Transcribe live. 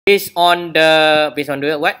based on the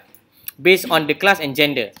what? Based on the class and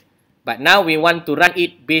gender. But now we want to run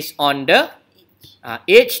it based on the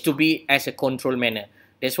age to be as a control manner.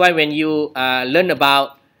 That's why when you learn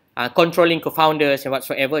about controlling co-founders and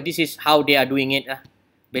whatsoever, this is how they are doing it.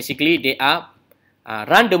 Basically, they are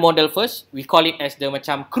run the model first. We call it as the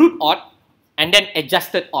macam crude odd and then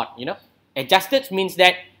adjusted odd. You know, adjusted means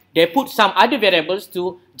that they put some other variables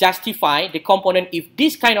to justify the component if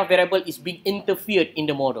this kind of variable is being interfered in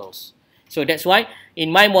the models. So that's why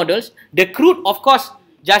in my models, the crude, of course,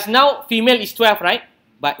 just now female is 12, right?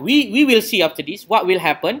 But we will see after this what will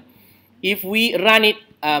happen if we run it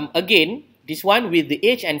again, this one with the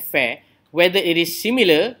age and fair, whether it is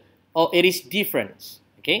similar or it is different.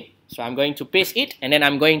 Okay, so I'm going to paste it and then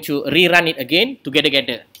I'm going to rerun it again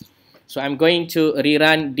together. So I'm going to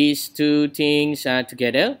rerun these two things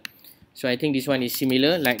together. So I think this one is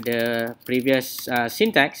similar like the previous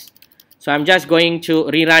syntax. So I'm just going to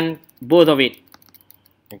rerun both of it.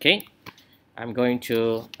 Okay, I'm going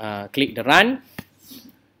to click the run.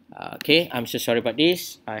 Okay, I'm so sorry about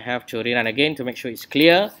this. I have to rerun again to make sure it's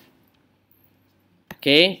clear.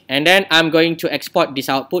 Okay, and then I'm going to export this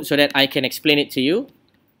output so that I can explain it to you.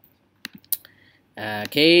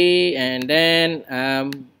 Okay, and then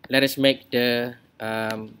let us make the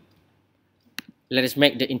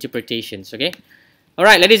interpretations. Okay, all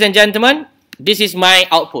right, ladies and gentlemen, this is my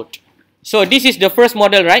output. So this is the first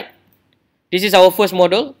model, right? This is our first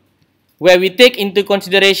model where we take into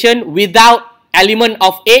consideration without element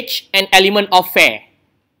of age and element of fair.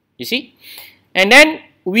 You see, and then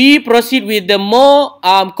we proceed with the more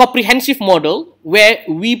comprehensive model where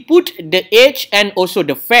we put the age and also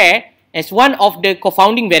the fair as one of the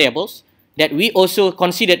confounding variables that we also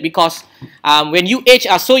considered, because when you age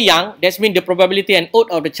are so young, that means the probability and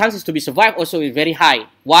odds of the chances to be survived also is very high.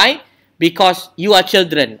 Why? Because you are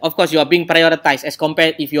children. Of course, you are being prioritized as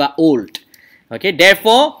compared if you are old. Okay,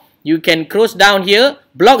 therefore, you can cross down here.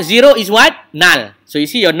 Block 0 is what? Null. So you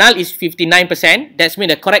see your null is 59%. That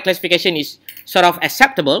means the correct classification is sort of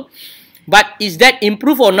acceptable. But is that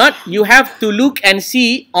improved or not? You have to look and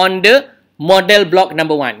see on the model block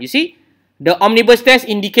number 1. You see? The omnibus test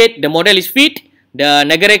indicate the model is fit. The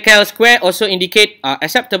Nagarikal square also indicate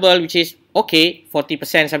acceptable, which is okay,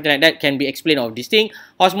 40%, something like that can be explained of this thing.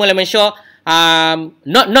 Osmo Lemon-Shaw,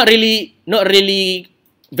 not really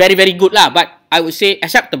very good lah, but I would say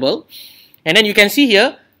acceptable. And then you can see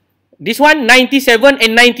here, this one 97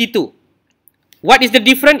 and 92. What is the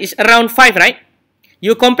difference? Is around 5, right?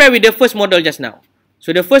 You compare with the first model just now.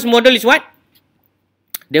 So the first model is what?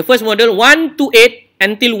 The first model 128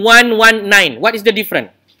 until 119. What is the difference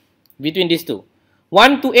between these two?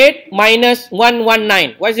 128 minus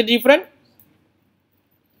 119. What is the difference?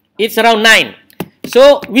 It's around 9.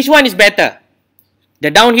 So which one is better? The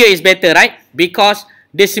down here is better, right? Because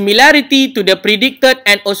the similarity to the predicted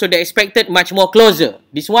and also the expected much more closer.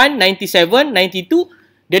 This one 97, 92.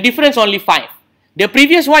 The difference only 5. The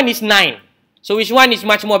previous one is 9. So which one is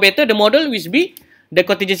much more better? The model will be the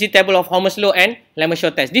contingency table of Holmes law and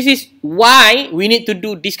Lemon-Shaw test. This is why we need to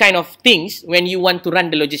do this kind of things when you want to run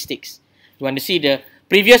the logistics. You want to see the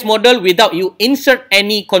previous model without you insert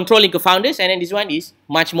any controlling co-founders, and then this one is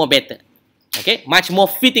much more better. Okay, much more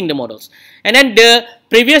fitting the models. And then the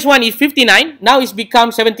previous one is 59, now it's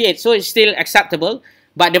become 78, so it's still acceptable.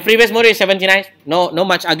 But the previous model is 79, no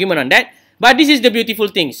much argument on that. But this is the beautiful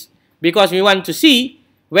things, because we want to see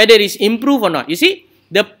whether it's improved or not. You see,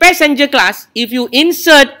 the passenger class, if you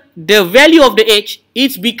insert the value of the age,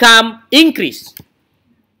 it's become increased.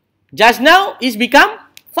 Just now, it's become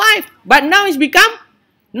 5, but now it's become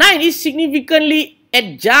 9. It's significantly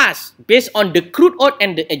adjust based on the crude odd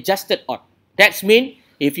and the adjusted odd. That means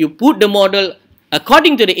if you put the model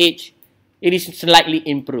according to the age, it is slightly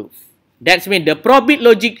improved. That means the probit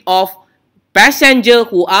logic of passenger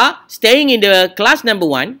who are staying in the class number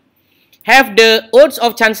 1 have the odds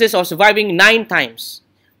of chances of surviving 9 times,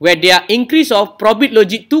 where their increase of probit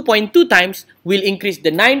logic 2.2 times will increase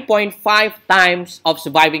the 9.5 times of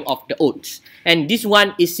surviving of the odds. And this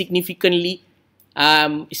one is statistically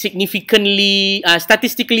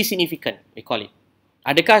significant, we call it.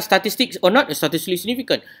 Adakah statistics or not statistically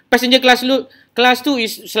significant? Passenger class 2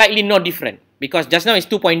 is slightly no different, because just now it's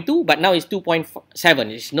 2.2, but now it's 2.7.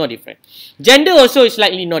 It's no different. Gender also is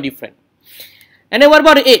slightly no different. And then what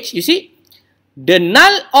about the age? You see, the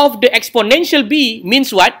null of the exponential B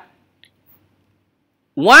means what?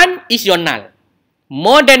 1 is your null.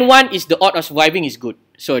 More than 1 is the odd of surviving is good.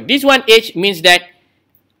 So this one age means that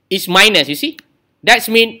it's minus, you see. That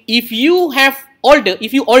means if you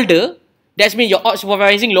older, that means your odd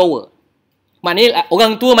surviving lower. Maknanya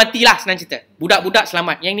orang tua matilah, senang cerita. Budak-budak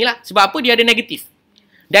selamat. Yang ni lah. Sebab apa? Dia ada negatif.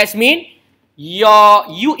 That's mean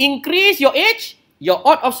you increase your age, your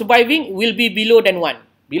odds of surviving will be below than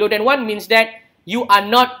 1. Below than 1 means that you are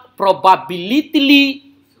not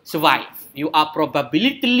probability survive. You are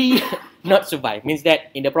probability not survive. Means that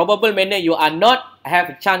in the probable manner, you are not have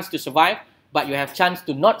a chance to survive, but you have chance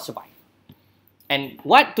to not survive. And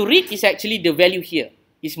what to read is actually the value here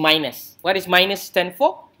is minus. What is minus stand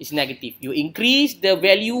for? It's negative. You increase the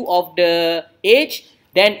value of the age,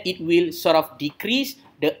 then it will sort of decrease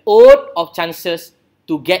the odds of chances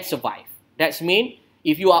to get survive. That's mean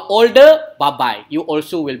if you are older, bye-bye. You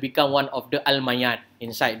also will become one of the almayat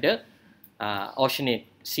inside the oceanic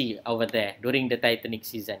sea over there during the Titanic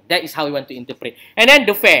season. That is how we want to interpret. And then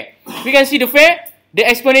the fair. We can see the fair, the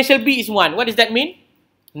exponential b is 1. What does that mean?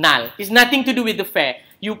 Null. It's nothing to do with the fair.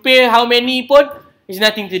 You pay how many pun, it's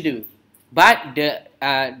nothing to do. But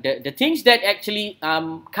the things that actually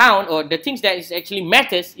count, or the things that is actually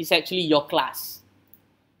matters, is actually your class,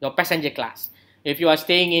 your passenger class. If you are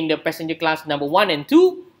staying in the passenger class number 1 and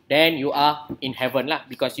 2, then you are in heaven lah,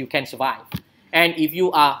 because you can survive. And if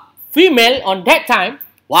you are female on that time,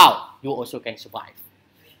 wow, you also can survive.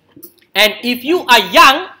 And if you are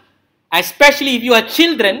young, especially if you are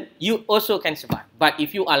children, you also can survive. But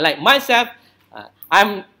if you are like myself,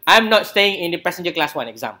 I'm not staying in the passenger class 1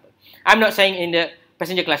 example. I'm not staying in the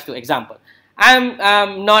passenger class 2 example.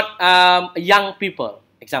 I'm not young people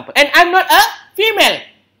example. And I'm not a female.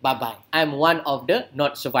 Bye-bye. I'm one of the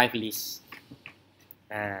not survive list.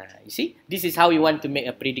 You see, this is how you want to make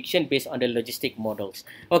a prediction based on the logistic models.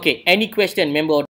 Okay, any question, member?